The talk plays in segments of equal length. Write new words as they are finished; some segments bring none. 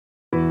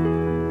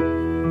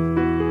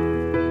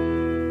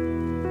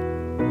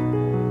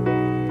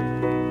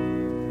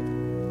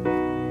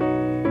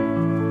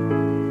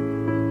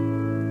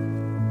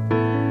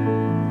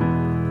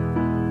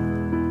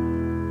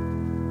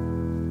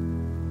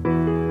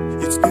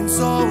been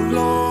so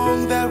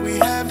long that we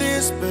have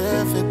this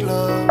perfect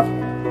love.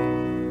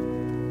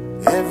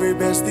 Every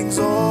best things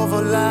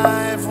over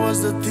life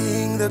was the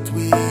thing that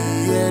we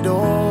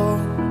adore.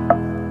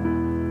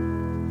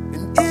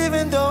 And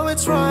even though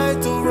it's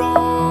right or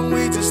wrong,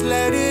 we just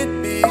let it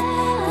be.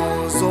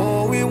 'Cause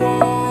all we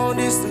want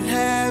is to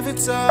have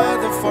each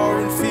other for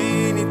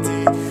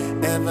infinity.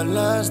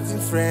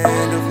 Everlasting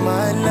friend of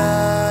my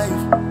life.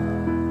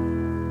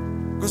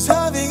 'Cause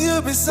having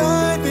you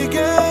beside me,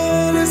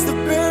 girl, is the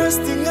best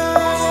thing I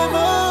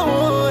ever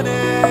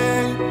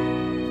wanted.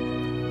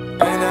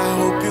 And I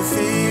hope you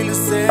feel the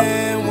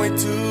same way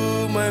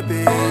too, my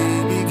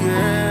baby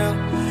girl.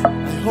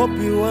 I hope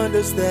you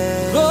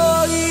understand.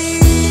 Boi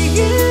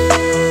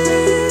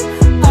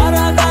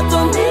Ysah,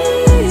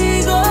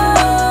 conmigo,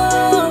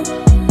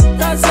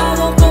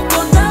 casado con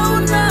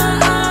una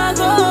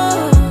hago,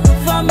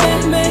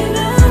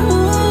 familmente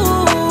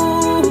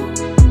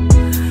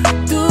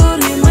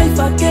Turimai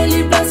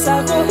fakeli plaza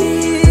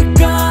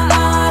RiiKi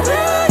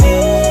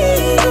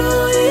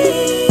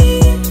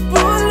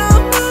Boi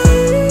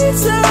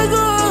Ysah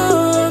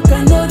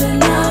kano de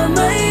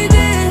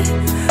namaide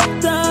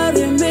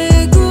Turimai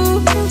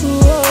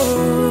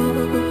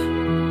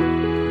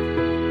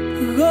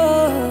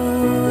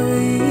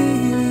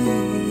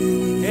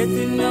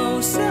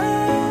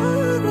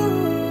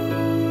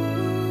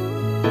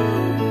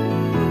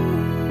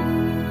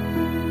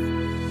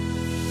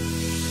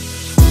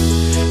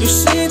You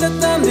say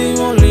that I'm the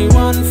only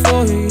one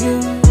for you.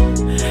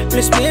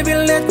 Please baby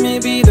let me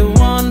be the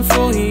one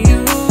for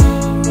you.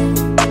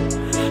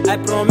 I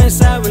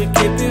promise I will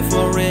keep you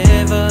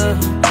forever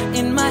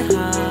in my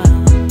heart.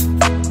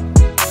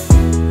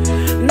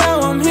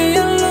 Now I'm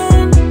here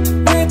alone,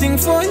 waiting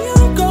for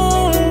your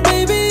call,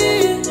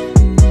 baby.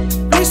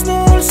 Please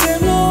don't say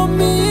no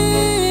me.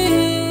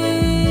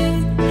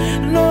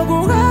 No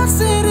go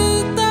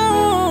hacerita.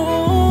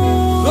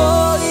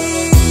 Boi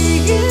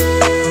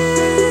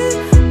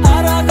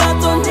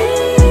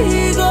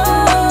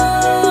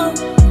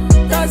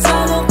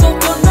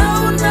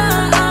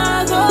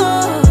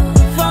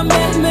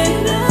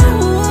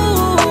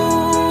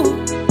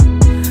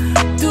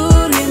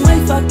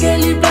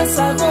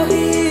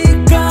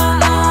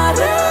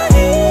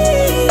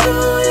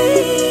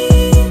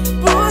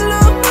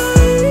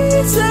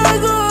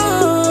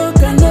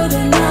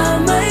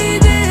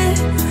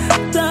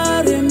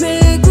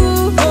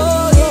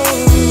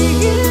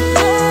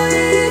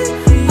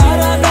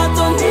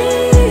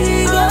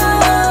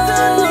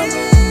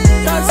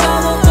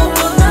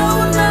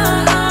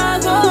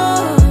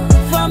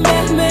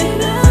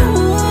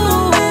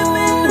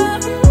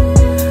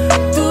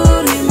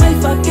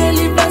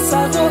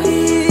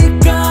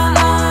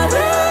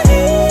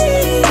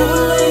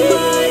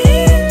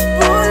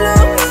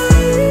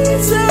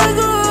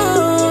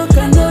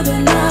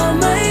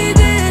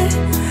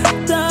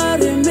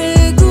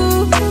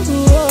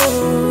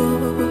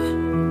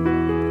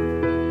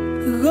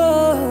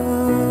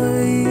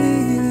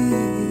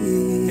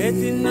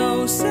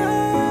Ysah.